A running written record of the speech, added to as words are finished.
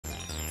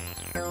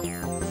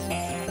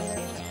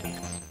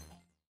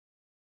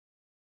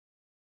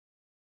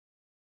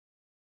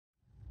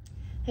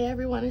Hey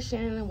everyone, it's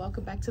Shannon and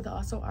welcome back to the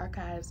Also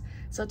Archives.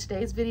 So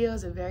today's video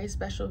is a very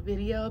special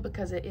video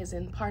because it is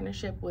in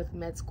partnership with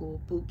Med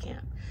School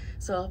Bootcamp.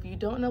 So if you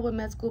don't know what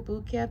Med School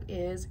Bootcamp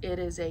is, it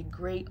is a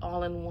great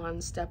all-in-one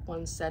Step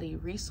 1 study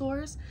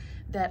resource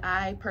that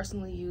I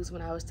personally used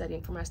when I was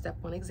studying for my Step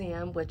 1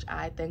 exam, which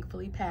I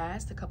thankfully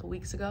passed a couple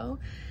weeks ago.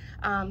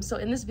 So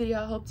in this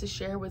video, I hope to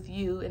share with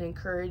you and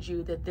encourage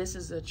you that this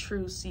is a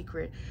true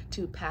secret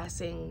to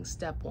passing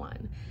Step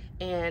 1.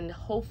 And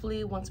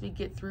hopefully once we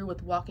get through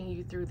with walking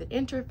you through the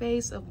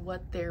interface of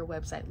what their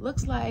website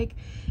looks like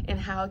and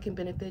how it can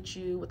benefit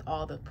you with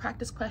all the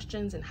practice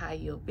questions and high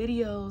yield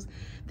videos,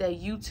 that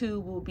you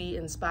too will be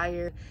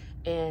inspired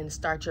and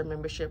start your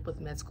membership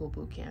with Med School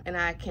Bootcamp. And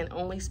I can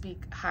only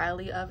speak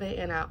highly of it,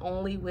 and I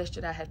only wish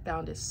that I had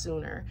found it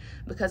sooner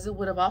because it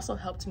would have also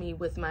helped me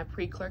with my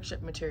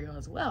pre-clerkship material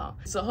as well.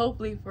 So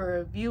hopefully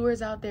for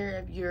viewers out there,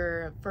 if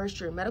you're a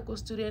first-year medical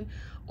student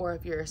or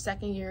if you're a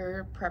second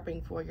year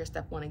prepping for your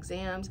Step 1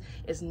 exams,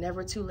 it's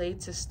never too late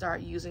to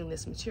start using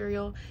this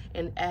material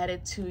and add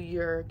it to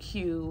your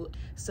queue.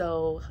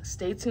 So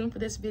stay tuned for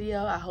this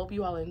video. I hope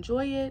you all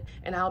enjoy it,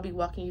 and I'll be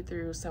walking you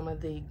through some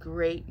of the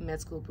great Med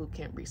School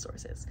Bootcamp resources.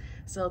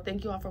 So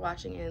thank you all for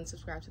watching and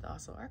subscribe to the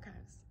Also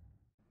Archives.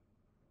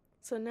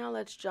 So now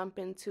let's jump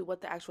into what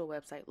the actual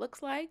website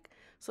looks like.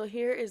 So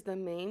here is the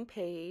main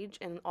page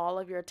and all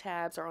of your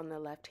tabs are on the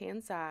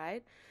left-hand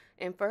side.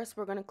 And first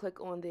we're going to click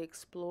on the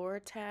Explore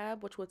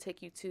tab, which will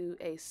take you to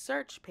a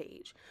search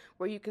page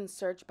where you can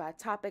search by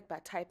topic by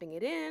typing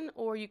it in,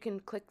 or you can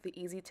click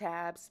the easy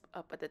tabs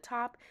up at the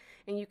top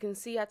and you can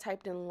see I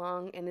typed in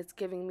lung and it's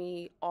giving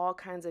me all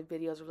kinds of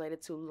videos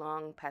related to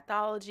lung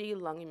pathology,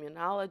 lung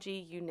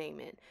immunology, you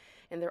name it.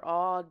 And they're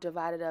all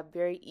divided up,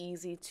 very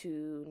easy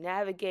to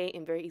navigate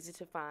and very easy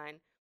to find.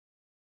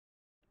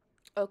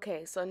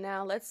 Okay, so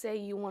now let's say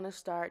you want to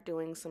start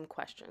doing some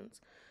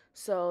questions.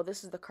 So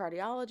this is the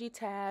cardiology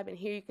tab, and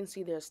here you can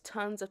see there's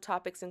tons of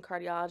topics in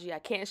cardiology. I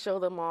can't show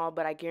them all,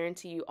 but I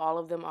guarantee you all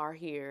of them are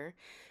here.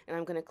 And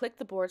I'm going to click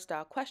the board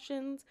style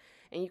questions,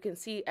 and you can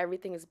see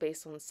everything is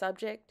based on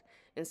subject.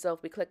 And so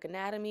if we click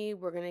anatomy,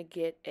 we're going to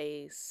get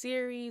a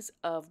series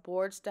of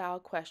board style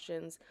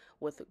questions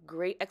with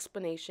great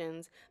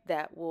explanations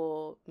that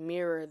will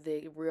mirror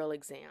the real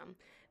exam.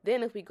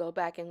 Then if we go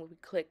back and we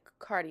click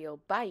cardio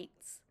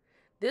bites,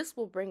 this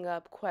will bring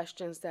up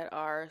questions that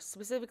are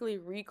specifically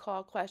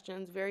recall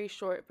questions, very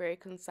short, very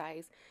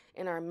concise,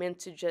 and are meant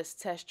to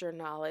just test your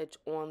knowledge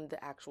on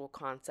the actual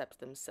concepts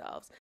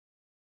themselves.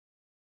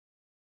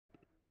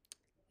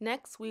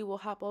 Next, we will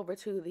hop over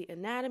to the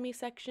anatomy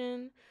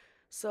section.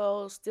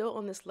 So still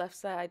on this left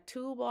side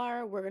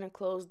toolbar, we're going to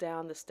close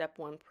down the Step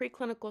 1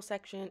 preclinical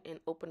section and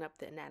open up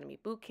the Anatomy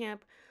Bootcamp,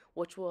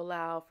 which will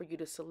allow for you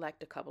to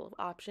select a couple of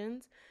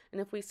options.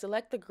 And if we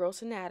select the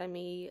gross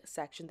anatomy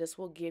section, this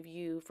will give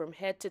you from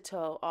head to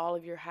toe all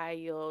of your high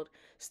yield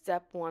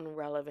Step 1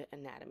 relevant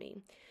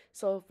anatomy.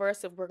 So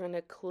first, if we're going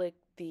to click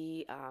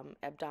the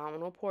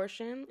abdominal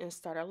portion and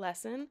start our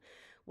lesson,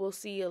 we'll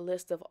see a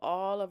list of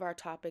all of our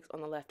topics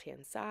on the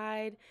left-hand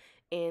side.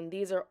 And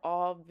these are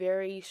all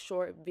very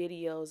short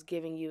videos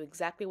giving you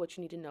exactly what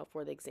you need to know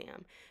for the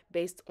exam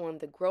based on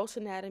the gross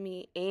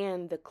anatomy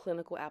and the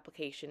clinical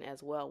application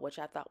as well, which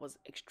I thought was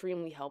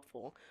extremely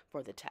helpful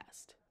for the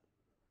test.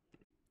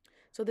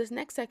 So this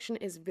next section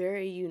is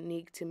very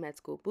unique to Med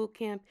School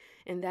Bootcamp,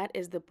 and that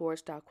is the board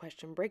style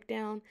question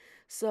breakdown.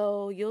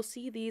 So you'll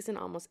see these in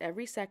almost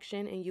every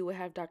section, and you will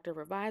have Dr.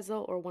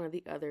 Revisal or one of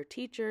the other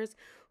teachers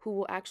who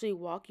will actually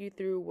walk you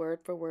through word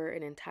for word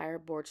an entire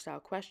board style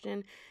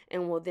question,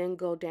 and will then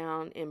go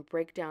down and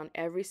break down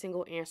every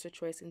single answer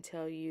choice and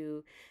tell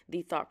you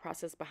the thought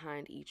process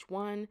behind each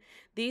one.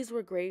 These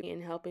were great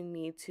in helping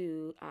me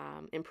to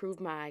improve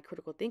my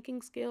critical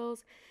thinking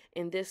skills,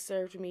 and this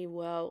served me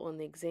well on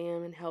the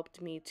exam and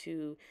helped me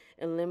to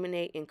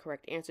eliminate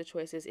incorrect answer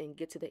choices and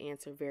get to the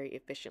answer very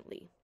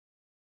efficiently.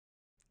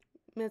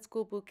 Med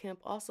School Bootcamp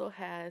also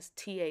has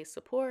TA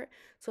support,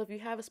 so if you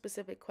have a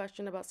specific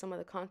question about some of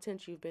the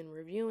content you've been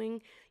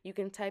reviewing, you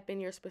can type in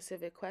your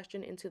specific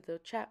question into the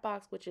chat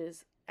box, which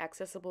is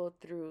accessible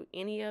through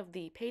any of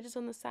the pages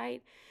on the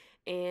site,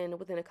 and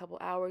within a couple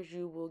hours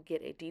you will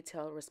get a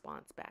detailed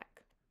response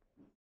back.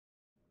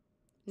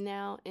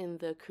 Now in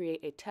the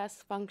Create a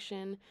Test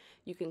function,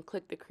 you can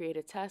click the Create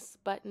a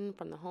Test button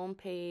from the home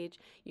page.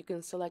 You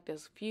can select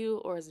as few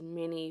or as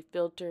many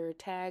filter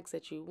tags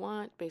that you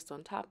want based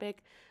on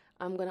topic.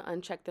 I'm going to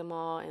uncheck them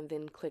all and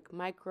then click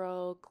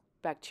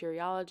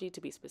microbacteriology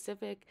to be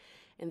specific.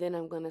 And then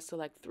I'm going to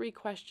select 3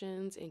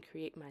 questions and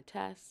create my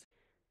test.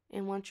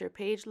 And once your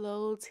page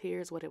loads,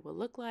 here's what it will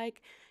look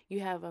like. You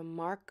have a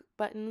mark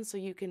button so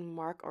you can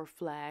mark or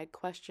flag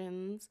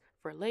questions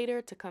for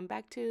later to come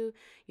back to.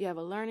 You have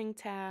a learning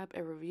tab,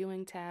 a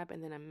reviewing tab,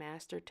 and then a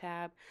master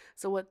tab.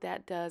 So what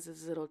that does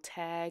is it'll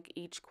tag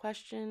each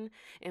question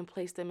and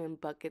place them in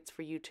buckets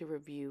for you to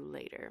review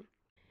later.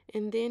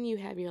 And then you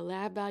have your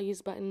lab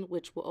values button,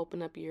 which will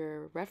open up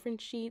your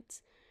reference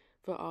sheets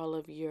for all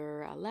of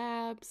your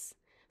labs.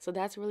 So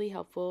that's really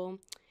helpful.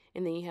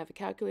 And then you have a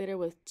calculator,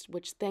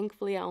 which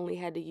thankfully I only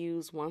had to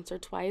use once or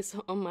twice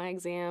on my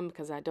exam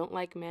because I don't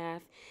like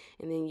math.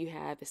 And then you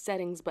have a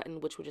settings button,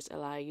 which will just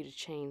allow you to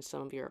change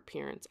some of your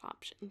appearance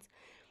options.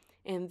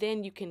 And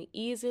then you can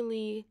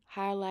easily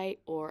highlight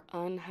or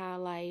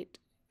unhighlight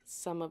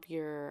some of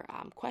your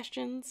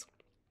questions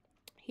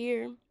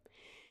here.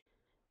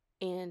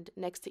 And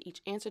next to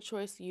each answer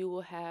choice, you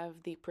will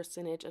have the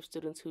percentage of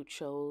students who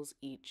chose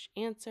each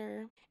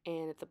answer.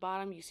 And at the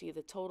bottom, you see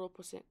the total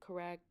percent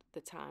correct,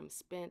 the time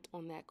spent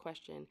on that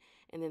question,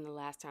 and then the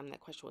last time that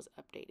question was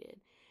updated.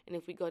 And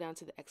if we go down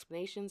to the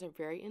explanations, are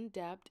very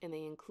in-depth, and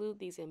they include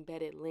these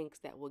embedded links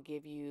that will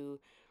give you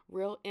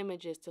real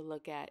images to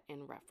look at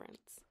and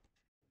reference.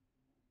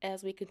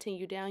 As we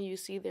continue down, you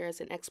see there is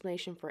an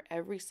explanation for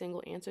every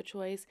single answer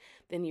choice.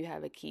 Then you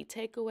have a key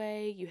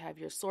takeaway, you have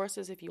your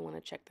sources if you want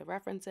to check the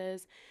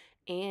references,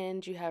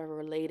 and you have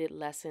related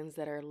lessons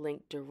that are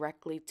linked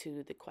directly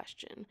to the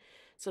question.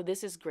 So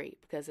this is great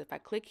because if I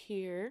click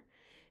here,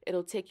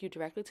 it'll take you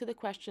directly to the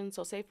question.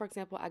 So say, for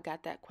example, I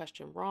got that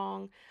question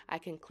wrong. I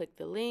can click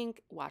the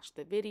link, watch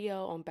the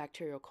video on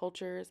bacterial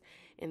cultures,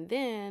 and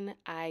then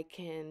I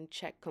can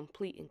check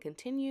complete and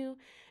continue,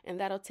 and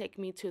that'll take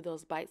me to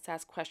those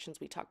bite-sized questions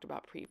we talked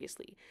about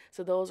previously.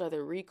 So those are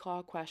the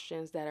recall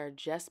questions that are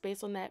just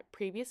based on that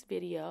previous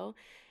video,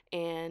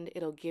 and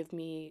it'll give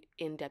me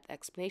in-depth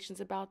explanations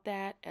about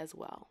that as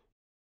well.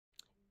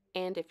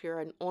 And if you're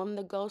an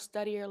on-the-go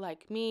studier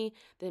like me,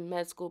 then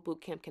Med School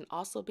Bootcamp can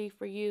also be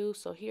for you.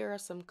 So here are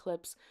some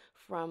clips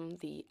from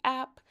the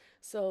app.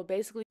 So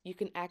basically, you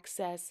can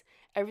access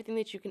everything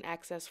that you can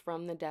access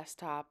from the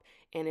desktop,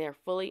 and they're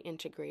fully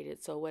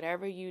integrated. So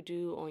whatever you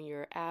do on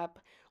your app,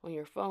 on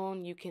your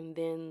phone, you can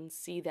then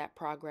see that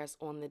progress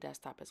on the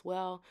desktop as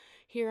well.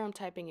 Here I'm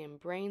typing in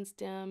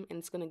brainstem, and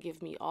it's going to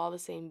give me all the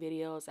same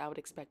videos I would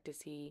expect to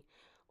see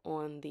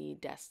on the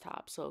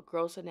desktop. So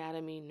gross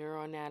anatomy,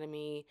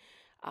 neuroanatomy,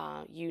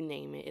 you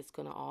name it, it's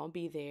going to all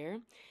be there.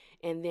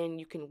 And then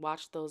you can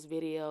watch those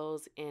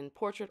videos in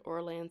portrait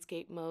or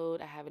landscape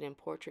mode. I have it in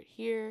portrait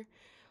here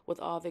with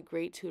all the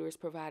great tutors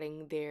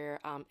providing their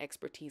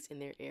expertise in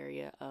their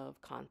area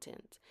of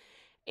content.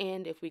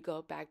 And if we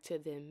go back to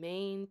the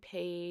main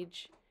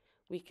page,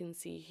 we can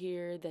see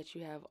here that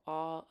you have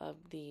all of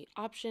the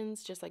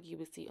options just like you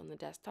would see on the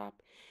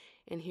desktop.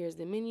 And here's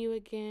the menu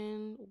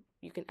again.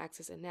 You can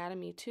access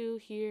anatomy too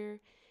here.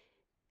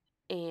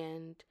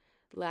 And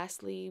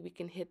lastly, we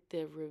can hit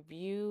the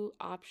review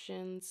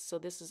options. So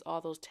this is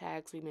all those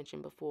tags we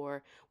mentioned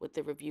before with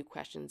the review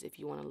questions if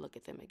you want to look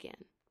at them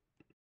again.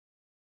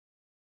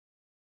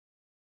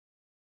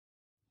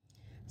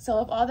 So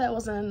if all that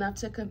wasn't enough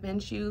to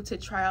convince you to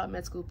try out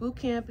Med School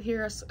Bootcamp,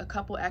 here's a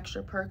couple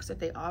extra perks that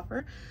they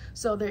offer.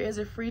 So there is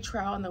a free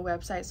trial on the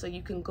website, so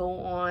you can go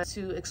on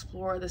to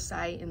explore the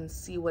site and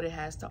see what it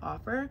has to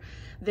offer.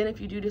 Then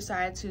if you do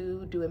decide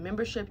to do a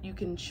membership, you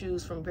can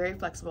choose from very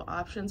flexible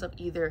options of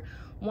either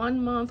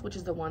 1 month, which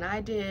is the one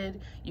I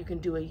did. You can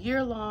do a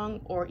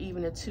year-long or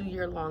even a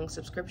 2-year-long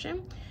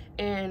subscription.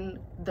 And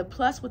the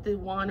plus with the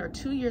 1 or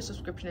 2 year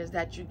subscription is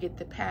that you get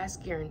the pass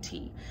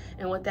guarantee.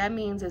 And what that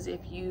means is if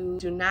you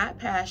do not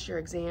pass your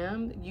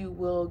exam, you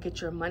will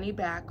get your money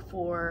back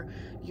for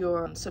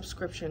your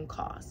subscription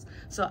costs.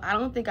 So I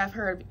don't think I've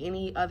heard of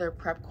any other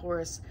prep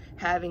course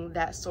having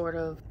that sort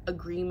of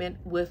agreement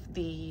with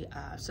the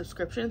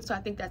subscription. So I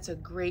think that's a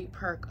great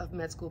perk of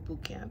Med School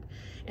Bootcamp.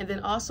 And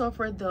then also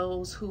for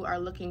those who are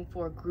looking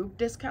for group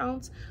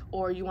discounts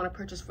or you want to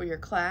purchase for your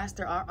class,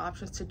 there are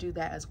options to do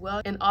that as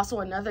well. And also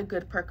another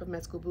good perk of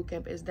Med School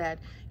Bootcamp is that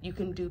you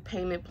can do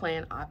payment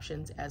plan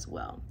options as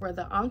well. For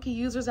the Anki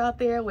users out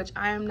there, which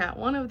I am not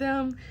one of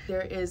them,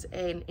 there is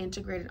an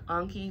integrated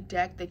Anki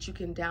deck that you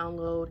can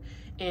download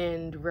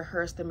and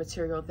rehearse the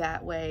material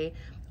that way,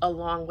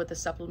 along with the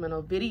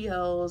supplemental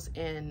videos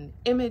and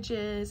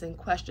images and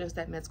questions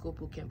that Med School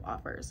Bootcamp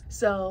offers.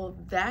 So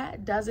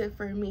that does it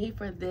for me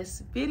for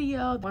this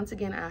video. Once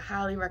again, I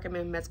highly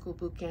recommend Med School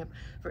Bootcamp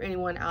for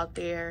anyone out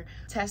there.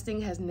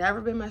 Testing has never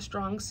been my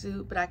strong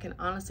suit, but I can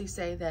honestly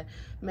say that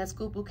Med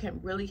School Bootcamp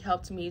really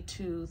helped me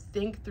to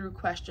think through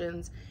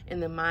questions in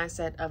the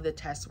mindset of the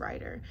test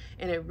writer.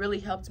 And it really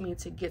helped me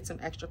to get some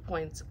extra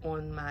points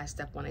on my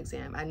Step 1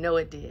 exam. I know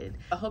it did.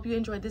 I hope you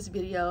enjoyed this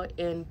video,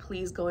 and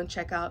please go and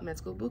check out Med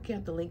School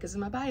Bootcamp. The link is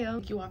in my bio.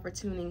 Thank you all for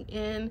tuning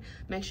in.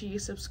 Make sure you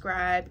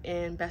subscribe,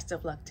 and best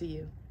of luck to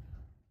you.